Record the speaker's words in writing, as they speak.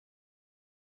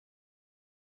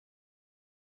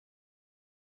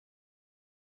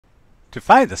To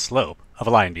find the slope of a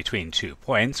line between 2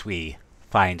 points, we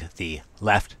find the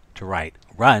left to right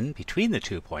run between the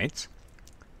 2 points,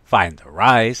 find the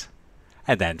rise,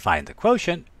 and then find the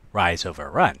quotient, rise over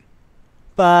run.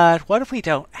 But what if we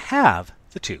don't have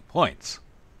the 2 points?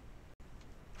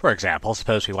 For example,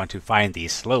 suppose we want to find the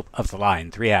slope of the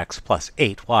line 3x plus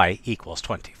 8y equals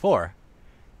 24.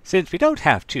 Since we don't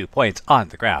have 2 points on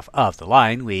the graph of the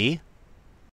line, we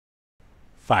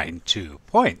find 2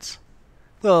 points.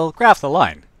 We'll graph the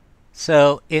line.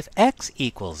 So if x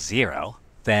equals 0,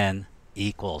 then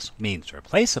equals means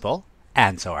replaceable,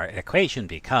 and so our equation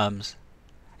becomes,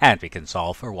 and we can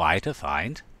solve for y to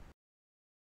find.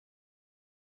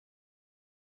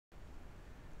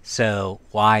 So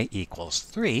y equals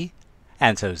 3,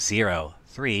 and so 0,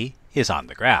 3 is on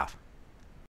the graph.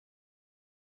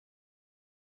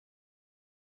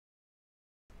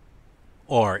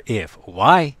 Or if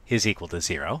y is equal to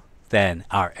 0, then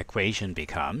our equation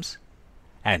becomes,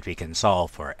 and we can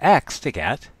solve for x to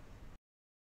get,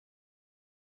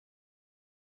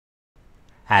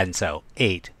 and so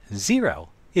 8, 0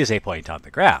 is a point on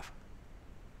the graph.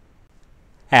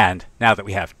 And now that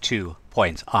we have 2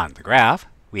 points on the graph,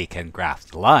 we can graph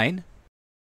the line.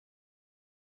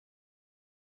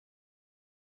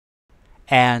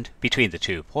 And between the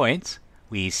 2 points,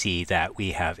 we see that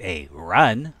we have a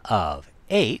run of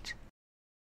 8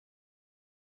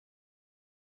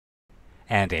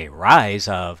 and a rise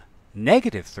of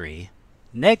 -3,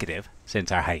 negative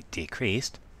since our height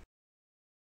decreased,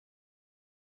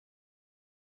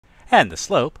 and the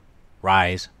slope,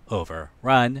 rise over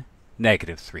run,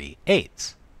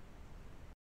 -3/8.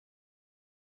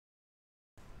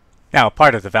 Now,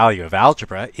 part of the value of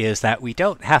algebra is that we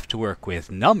don't have to work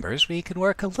with numbers, we can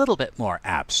work a little bit more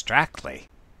abstractly.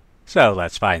 So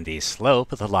let's find the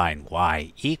slope of the line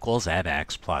y equals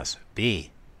mx plus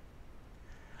b.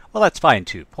 Well, let's find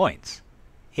 2 points.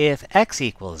 If x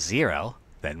equals 0,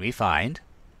 then we find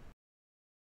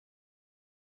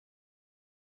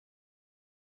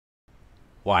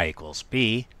y equals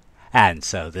b, and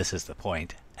so this is the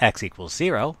point x equals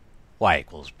 0, y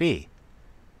equals b.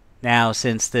 Now,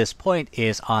 since this point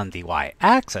is on the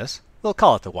y-axis, we'll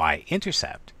call it the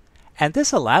y-intercept, and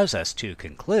this allows us to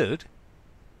conclude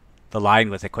the line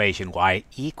with equation y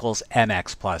equals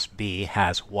mx plus b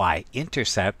has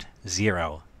y-intercept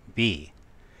 0, b.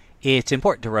 It's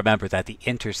important to remember that the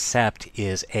intercept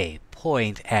is a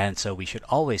point, and so we should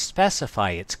always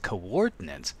specify its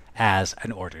coordinates as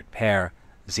an ordered pair,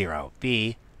 0,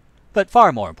 b. But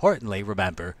far more importantly,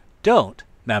 remember, don't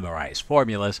memorize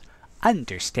formulas,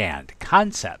 understand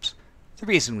concepts. The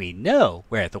reason we know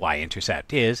where the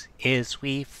y-intercept is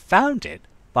we found it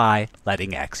by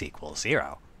letting x equal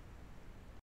 0.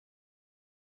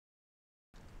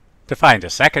 To find a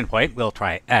second point, we'll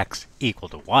try x equal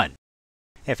to 1.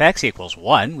 If x equals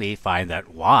 1, we find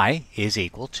that y is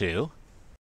equal to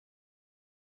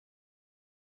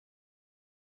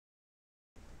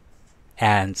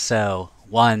and so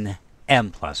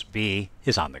 1m plus b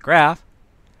is on the graph,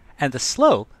 and the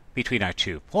slope between our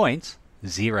 2 points,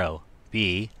 0,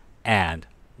 b, and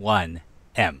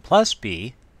 1m plus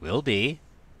b will be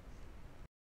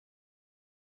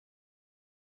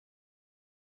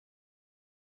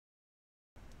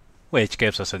which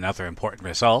gives us another important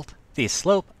result. The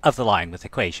slope of the line with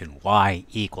equation y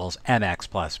equals mx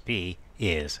plus b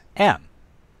is m.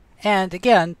 And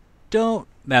again, don't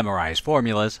memorize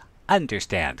formulas,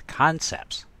 understand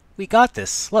concepts. We got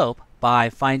this slope by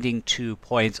finding 2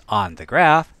 points on the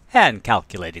graph and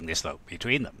calculating the slope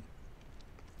between them.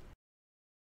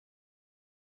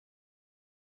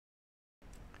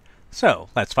 So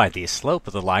let's find the slope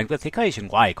of the line with the equation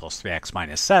y equals 3x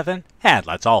minus 7, and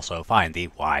let's also find the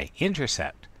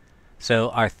y-intercept. So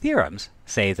our theorems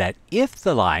say that if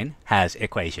the line has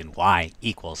equation y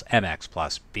equals mx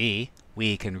plus b,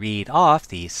 we can read off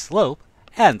the slope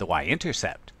and the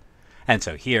y-intercept. And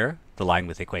so here, the line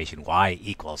with equation y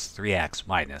equals 3x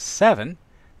minus 7,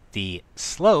 the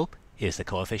slope is the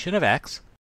coefficient of x.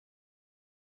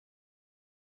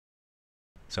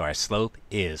 So our slope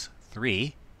is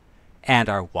 3. And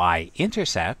our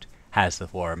y-intercept has the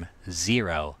form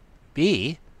 0,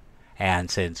 b, and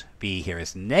since b here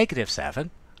is -7,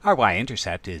 our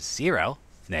y-intercept is 0,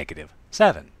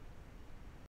 -7.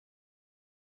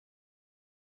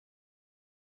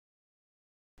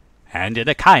 And in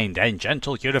a kind and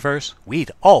gentle universe,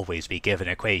 we'd always be given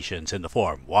equations in the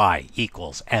form y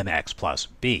equals mx plus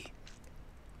b.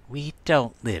 We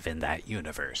don't live in that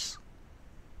universe.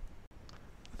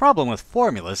 The problem with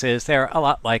formulas is they're a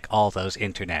lot like all those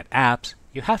internet apps.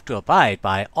 You have to abide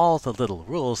by all the little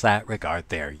rules that regard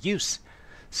their use.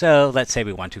 So let's say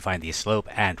we want to find the slope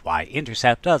and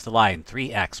y-intercept of the line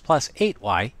 3x plus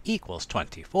 8y equals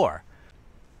 24.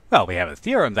 Well, we have a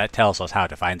theorem that tells us how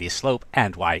to find the slope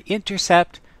and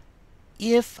y-intercept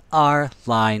if our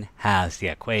line has the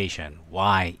equation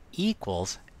y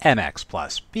equals mx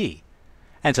plus b.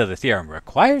 And so the theorem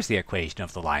requires the equation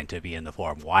of the line to be in the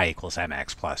form y equals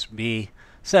mx plus b,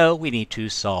 so we need to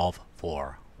solve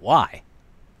for y.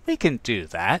 We can do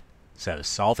that. So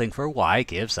solving for y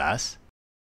gives us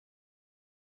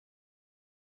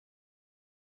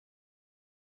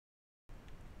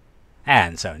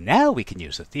and so now we can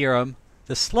use the theorem.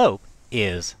 The slope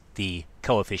is the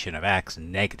coefficient of x,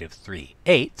 negative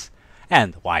 3/8,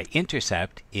 and the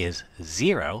y-intercept is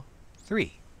 0,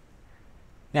 3.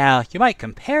 Now, you might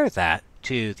compare that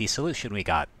to the solution we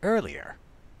got earlier.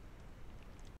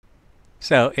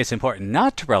 So it's important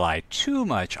not to rely too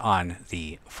much on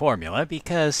the formula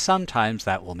because sometimes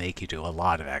that will make you do a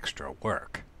lot of extra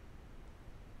work.